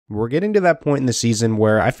We're getting to that point in the season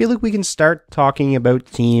where I feel like we can start talking about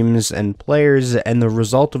teams and players and the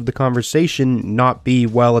result of the conversation not be,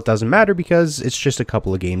 well, it doesn't matter because it's just a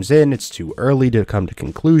couple of games in, it's too early to come to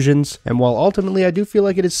conclusions. And while ultimately I do feel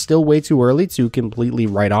like it is still way too early to completely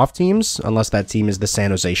write off teams, unless that team is the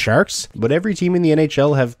San Jose Sharks, but every team in the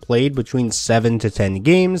NHL have played between 7 to 10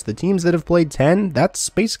 games. The teams that have played 10, that's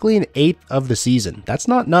basically an eighth of the season. That's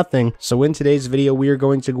not nothing. So in today's video, we are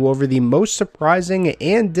going to go over the most surprising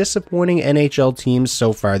and disappointing NHL teams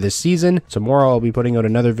so far this season. Tomorrow I'll be putting out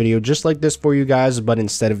another video just like this for you guys, but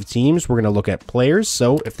instead of teams, we're going to look at players.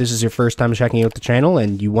 So if this is your first time checking out the channel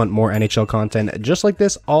and you want more NHL content just like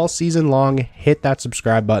this all season long, hit that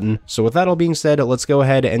subscribe button. So with that all being said, let's go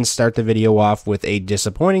ahead and start the video off with a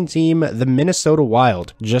disappointing team, the Minnesota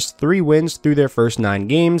Wild. Just 3 wins through their first 9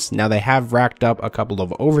 games. Now they have racked up a couple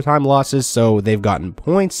of overtime losses, so they've gotten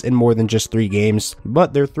points in more than just 3 games,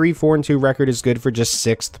 but their 3-4-2 record is good for just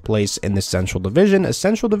 6th place in the Central Division, a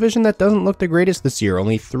Central Division that doesn't look the greatest this year.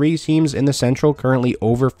 Only 3 teams in the Central currently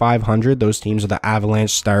over 500. Those teams are the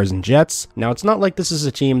Avalanche, Stars, and Jets. Now, it's not like this is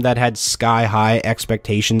a team that had sky-high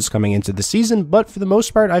expectations coming into the season, but for the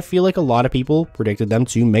most part, I feel like a lot of people predicted them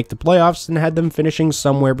to make the playoffs and had them finishing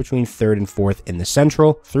somewhere between 3rd and 4th in the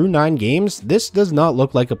Central. Through 9 games, this does not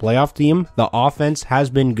look like a playoff team. The offense has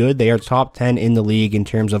been good. They are top 10 in the league in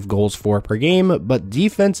terms of goals for per game, but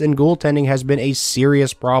defense and goaltending has been a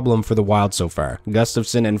serious problem for the Wild so far.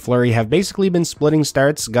 Gustafsson and Fleury have basically been splitting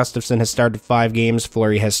starts. Gustafsson has started 5 games,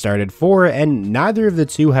 Fleury has started 4, and neither of the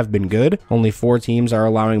two have been good. Only 4 teams are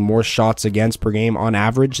allowing more shots against per game on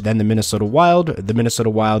average than the Minnesota Wild. The Minnesota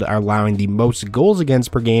Wild are allowing the most goals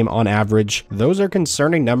against per game on average. Those are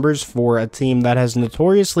concerning numbers for a team that has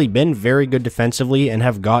notoriously been very good defensively and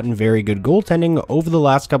have gotten very good goaltending over the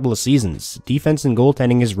last couple of seasons. Defense and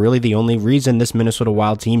goaltending is really the only reason this Minnesota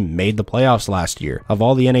Wild team made the playoffs last year. Of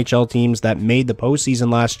all the NHL teams that made the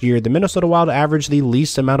postseason last year, the Minnesota Wild averaged the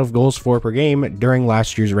least amount of goals for per game during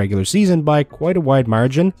last year's regular season by quite a wide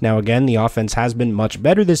margin. Now again, the offense has been much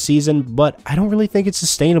better this season, but I don't really think it's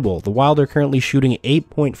sustainable. The Wild are currently shooting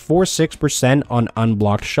 8.46% on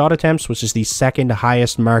unblocked shot attempts, which is the 2nd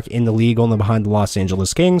highest mark in the league, only behind the Los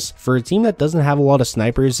Angeles Kings. For a team that doesn't have a lot of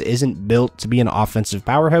snipers, isn't built to be an offensive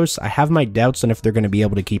powerhouse, I have my doubts on if they're going to be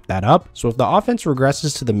able to keep that up. So if the offense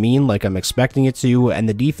regresses to the mean like I'm expecting it to, and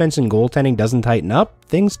the defense and goaltending doesn't tighten up,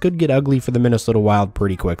 things could get ugly for the Minnesota Wild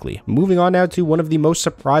pretty quickly. Moving on now to one of the most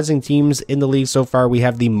surprising teams in the league so far, we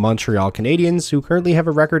have the Montreal Canadiens, who currently have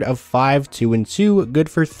a record of 5-2-2, good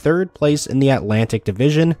for 3rd place in the Atlantic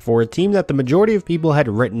Division. For a team that the majority of people had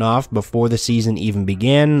written off before the season even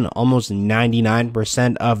began, almost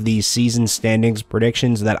 99% of the season standings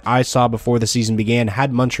predictions that I saw before the season began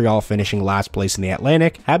had Montreal finishing last place in the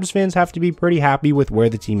Atlantic. Habs fans have to be pretty happy with where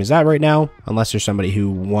the team is at right now, unless you're somebody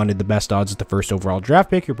who wanted the best odds at the first overall draft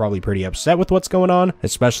pick. You're probably pretty upset with what's going on,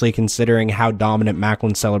 especially considering how dominant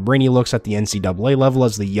Macklin Celebrini looks at the NCAA level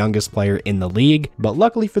as the youngest player in the league. But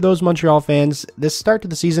luckily for those Montreal fans, this start to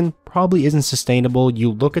the season probably isn't sustainable.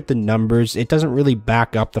 You look at the numbers, it doesn't really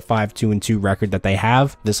back up the 5-2-2 record that they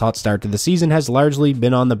have. This hot start to the season has largely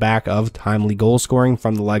been on the back of timely goal scoring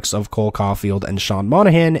from the likes of Cole Caulfield and Sean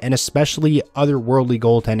Monahan, and especially otherworldly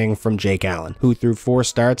goaltending from Jake Allen, who through 4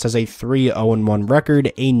 starts has a 3-0-1 record,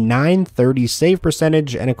 a .930 save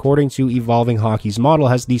percentage, and according to Evolving Hockey's model,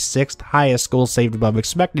 has the 6th highest goals saved above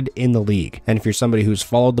expected in the league. And if you're somebody who's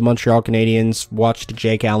followed the Montreal Canadiens, watched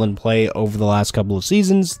Jake Allen play over the last couple of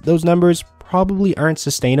seasons, those numbers probably aren't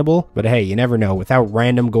sustainable, but hey, you never know. With how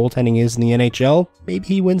random goaltending is in the NHL, maybe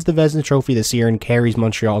he wins the Vezina Trophy this year and carries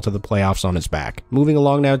Montreal to the playoffs on his back. Moving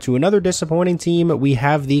along now to another disappointing team, we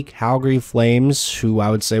have the Calgary Flames, who I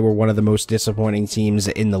would say were one of the most disappointing teams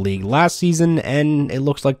in the league last season, and it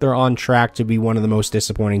looks like they're on track to be one of the most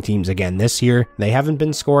disappointing teams again this year. They haven't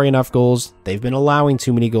been scoring enough goals, they've been allowing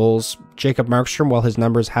too many goals. Jacob Markstrom, while his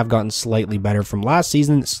numbers have gotten slightly better from last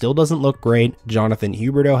season, still doesn't look great. Jonathan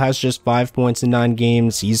Huberdeau has just 5 points in 9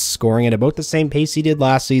 games. He's scoring at about the same pace he did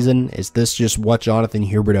last season. Is this just what Jonathan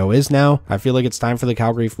Huberdeau is now? I feel like it's time for the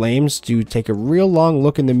Calgary Flames to take a real long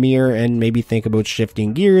look in the mirror and maybe think about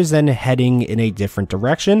shifting gears and heading in a different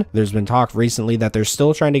direction. There's been talk recently that they're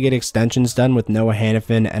still trying to get extensions done with Noah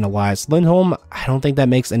Hanifin and Elias Lindholm. I don't think that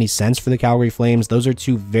makes any sense for the Calgary Flames. Those are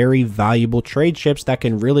 2 very valuable trade chips that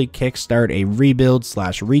can really kickstart start a rebuild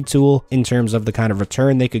slash retool in terms of the kind of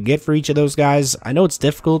return they could get for each of those guys. I know it's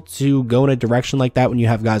difficult to go in a direction like that when you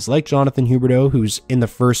have guys like Jonathan Huberdeau, who's in the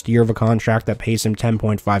first year of a contract that pays him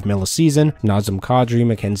 $10.5 million a season. Nazem Kadri,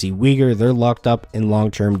 Mackenzie Weegar, they're locked up in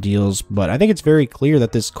long-term deals, but I think it's very clear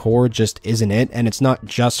that this core just isn't it, and it's not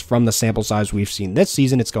just from the sample size we've seen this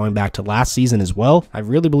season, it's going back to last season as well. I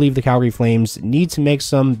really believe the Calgary Flames need to make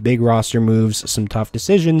some big roster moves, some tough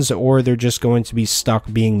decisions, or they're just going to be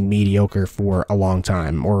stuck being mediocre for a long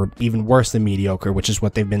time, or even worse than mediocre, which is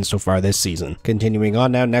what they've been so far this season. Continuing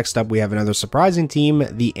on now, next up we have another surprising team,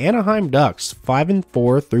 the Anaheim Ducks,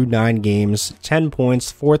 5-4 through 9 games, 10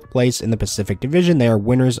 points, 4th place in the Pacific Division. They are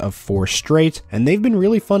winners of 4 straight, and they've been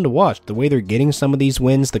really fun to watch. The way they're getting some of these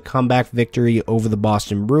wins, the comeback victory over the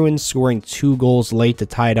Boston Bruins, scoring 2 goals late to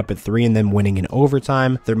tie it up at 3 and then winning in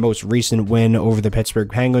overtime. Their most recent win over the Pittsburgh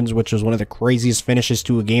Penguins, which was one of the craziest finishes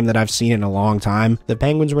to a game that I've seen in a long time. The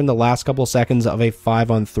Penguins were in the last couple seconds of a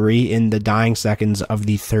 5-on-3 in the dying seconds of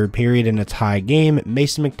the third period in a tie game.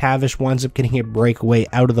 Mason McTavish winds up getting a breakaway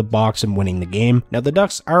out of the box and winning the game. Now the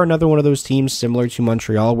Ducks are another one of those teams similar to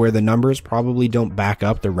Montreal where the numbers probably don't back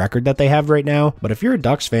up the record that they have right now, but if you're a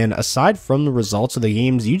Ducks fan, aside from the results of the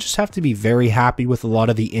games, you just have to be very happy with a lot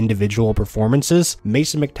of the individual performances.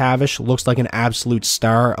 Mason McTavish looks like an absolute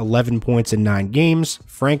star, 11 points in 9 games.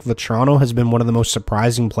 Frank Vatrano has been one of the most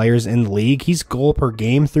surprising players in the league. He's goal per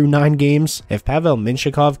game through 9 games. If Pavel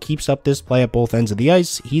Mintyukov keeps up this play at both ends of the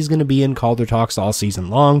ice, he's going to be in Calder talks all season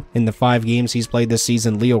long. In the 5 games he's played this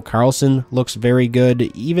season, Leo Carlsson looks very good.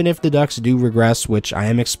 Even if the Ducks do regress, which I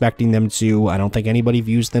am expecting them to, I don't think anybody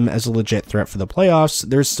views them as a legit threat for the playoffs,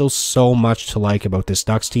 there's still so much to like about this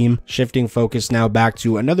Ducks team. Shifting focus now back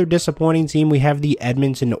to another disappointing team, we have the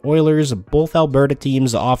Edmonton Oilers. Both Alberta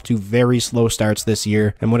teams off to very slow starts this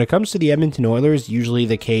year, and when it comes to the Edmonton Oilers, usually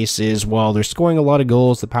the case is, well, they're scoring a lot of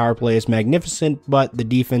goals, the power play is magnificent, but the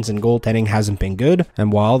defense and goaltending hasn't been good.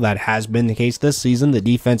 And while that has been the case this season, the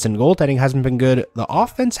defense and goaltending hasn't been good, the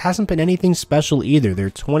offense hasn't been anything special either. They're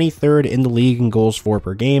 23rd in the league in goals for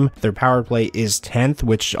per game. Their power play is 10th,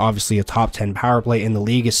 which obviously a top 10 power play in the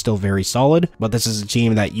league is still very solid, but this is a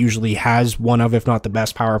team that usually has one of, if not the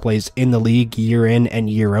best power plays in the league year in and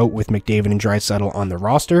year out with McDavid and Draisaitl on the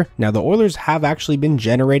roster. Now the Oilers have actually been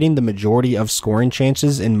generating the majority of scoring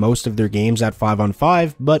chances in most of their games at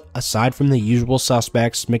 5-on-5, but aside from the usual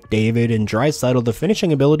suspects, McDavid and Draisaitl, the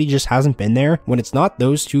finishing ability just hasn't been there. When it's not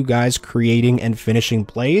those two guys creating and finishing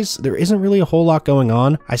plays, there isn't really a whole lot going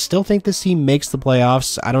on. I still think this team makes the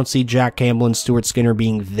playoffs. I don't see Jack Campbell and Stuart Skinner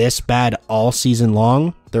being this bad all season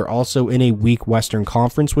long. They're also in a weak Western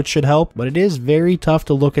Conference, which should help, but it is very tough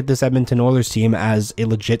to look at this Edmonton Oilers team as a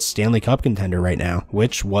legit Stanley Cup contender right now,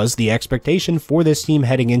 which was the expectation for this team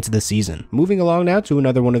heading into the season. Moving along now to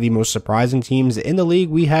another one of the most surprising teams in the league,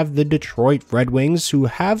 we have the Detroit Red Wings, who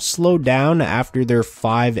have slowed down after their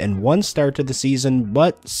 5-1 start to the season,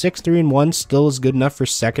 but 6-3-1 still is good enough for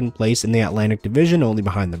second place in the Atlantic Division, only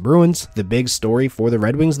behind the Bruins. The big story for the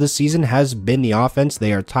Red Wings this season has been the offense.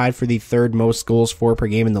 They are tied for the 3rd most goals for per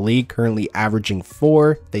game in the league, currently averaging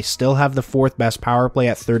 4. They still have the 4th best power play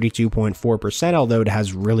at 32.4%, although it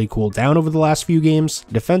has really cooled down over the last few games.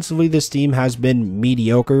 Defensively, this team has been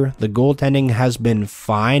mediocre. The goaltending has been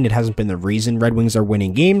fine. It hasn't been the reason Red Wings are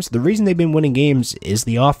winning games. The reason they've been winning games is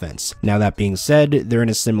the offense. Now that being said, they're in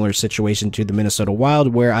a similar situation to the Minnesota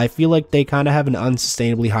Wild, where I feel like they kind of have an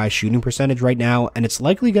unsustainably high shooting percentage right now, and it's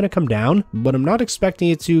likely going to come down, but I'm not expecting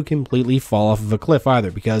it to completely fall off of a cliff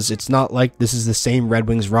either, because it's not like this is the same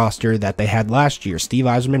Red Wings roster that they had last year. Steve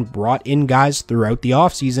Yzerman brought in guys throughout the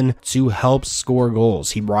offseason to help score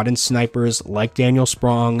goals. He brought in snipers like Daniel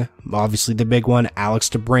Sprong, obviously the big one, Alex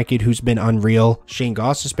DeBrincat, who's been unreal. Shane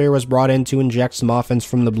Gostisbehere was brought in to inject some offense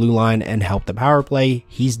from the blue line and help the power play.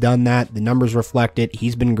 He's done that. The numbers reflect it.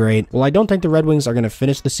 He's been great. Well, I don't think the Red Wings are going to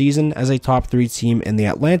finish the season as a top 3 team in the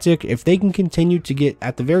Atlantic. If they can continue to get,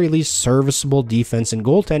 at the very least, serviceable defense and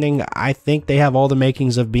goaltending, I think they have all the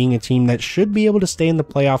makings of being a team that should be able to stay in the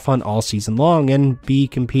playoff hunt all season long and be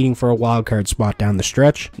competing for a wild card spot down the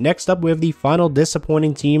stretch. Next up, we have the final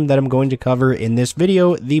disappointing team that I'm going to cover in this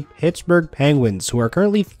video, the Pittsburgh Penguins, who are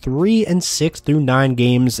currently 3-6 through 9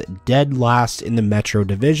 games, dead last in the Metro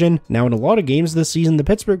Division. Now, in a lot of games this season, the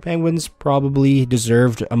Pittsburgh Penguins probably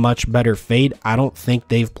deserved a much better fate. I don't think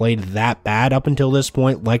they've played that bad up until this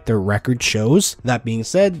point, like their record shows. That being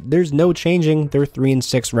said, there's no changing their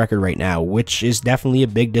 3-6 record right now, which is definitely a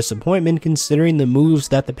big disappointment considering the moves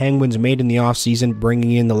that the Penguins made in the offseason,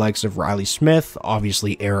 bringing in the likes of Riley Smith,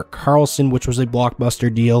 obviously Erik Karlsson, which was a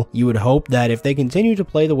blockbuster deal. You would hope that if they continue to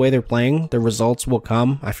play the way they're playing, the results will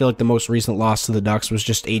come. I feel like the most recent loss to the Ducks was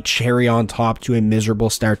just a cherry on top to a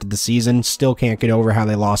miserable start to the season. Still can't get over how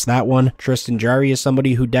they lost that one. Tristan Jarry is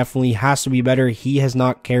somebody who definitely has to be better. He has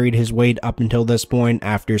not carried his weight up until this point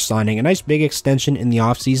after signing a nice big extension in the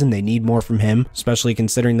offseason. They need more from him, especially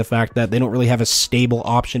considering the fact that they don't really have a stable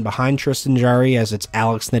option behind Tristan Jarry, as it's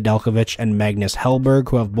Alex Nedeljkovic and Magnus Hellberg,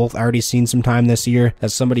 who have both already seen some time this year.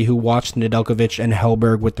 As somebody who watched Nedeljkovic and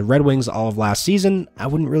Hellberg with the Red Wings all of last season, I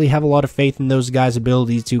wouldn't really have a lot of faith in those guys'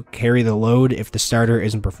 ability to carry the load if the starter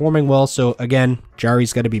isn't performing well. So again,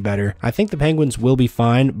 Jarry's got to be better. I think the Penguins will be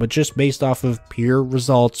fine, but just based off of pure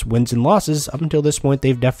results, wins and losses, up until this point,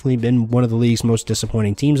 they've definitely been one of the league's most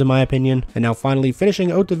disappointing teams in my opinion. And now finally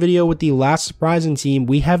finishing out the video with the last surprising team,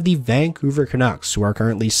 we have the Vancouver Canucks, who are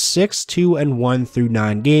currently 6-2-1 through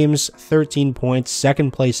 9 games, 13 points,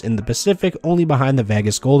 second place in the Pacific, only behind the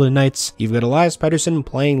Vegas Golden Knights. You've got Elias Pettersson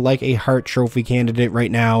playing like a Hart Trophy candidate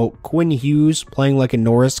right now, Quinn Hughes playing like a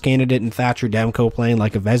Norris candidate, and Thatcher Demko playing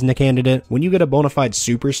like a Vezina candidate. When you get a bona fide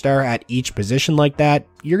superstar at each position like that,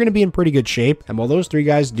 you're going to be in pretty good shape. And while those three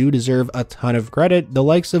guys do deserve a ton of credit, the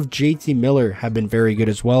likes of JT Miller have been very good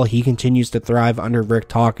as well. He continues to thrive under Rick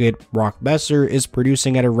Tocchet. Brock Besser is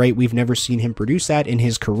producing at a rate we've never seen him produce at in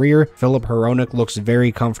his career. Philip Hronek looks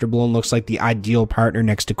very comfortable and looks like the ideal partner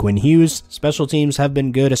next to Quinn Hughes. Special teams have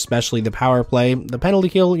been good, especially the power play. The penalty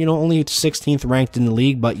kill, only 16th ranked in the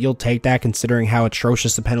league, but you'll take that considering how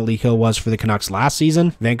atrocious the penalty kill was for the Canucks last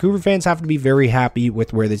season. Vancouver fans have to be very happy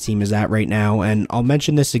with where the team is at right now, and I'll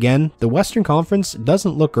mention this again, the Western Conference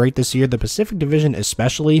doesn't look great this year, the Pacific Division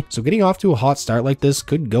especially, so getting off to a hot start like this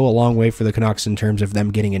could go a long way for the Canucks in terms of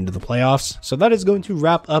them getting into the playoffs. So that is going to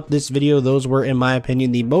wrap up this video. Those were, in my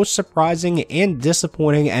opinion, the most surprising and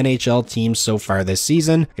disappointing NHL teams so far this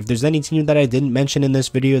season. If there's any team that I didn't mention in this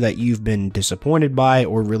video that you've been disappointed by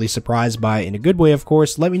or really surprised by in a good way, of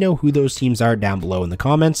course, let me know who those teams are down below in the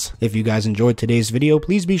comments. If you guys enjoyed today's video,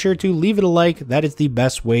 please be sure to leave it a like. That is the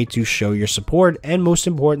best way to show your support, and most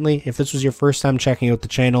importantly, if this was your first time checking out the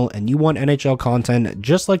channel and you want NHL content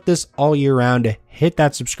just like this all year round, hit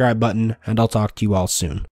that subscribe button, and I'll talk to you all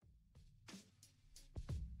soon.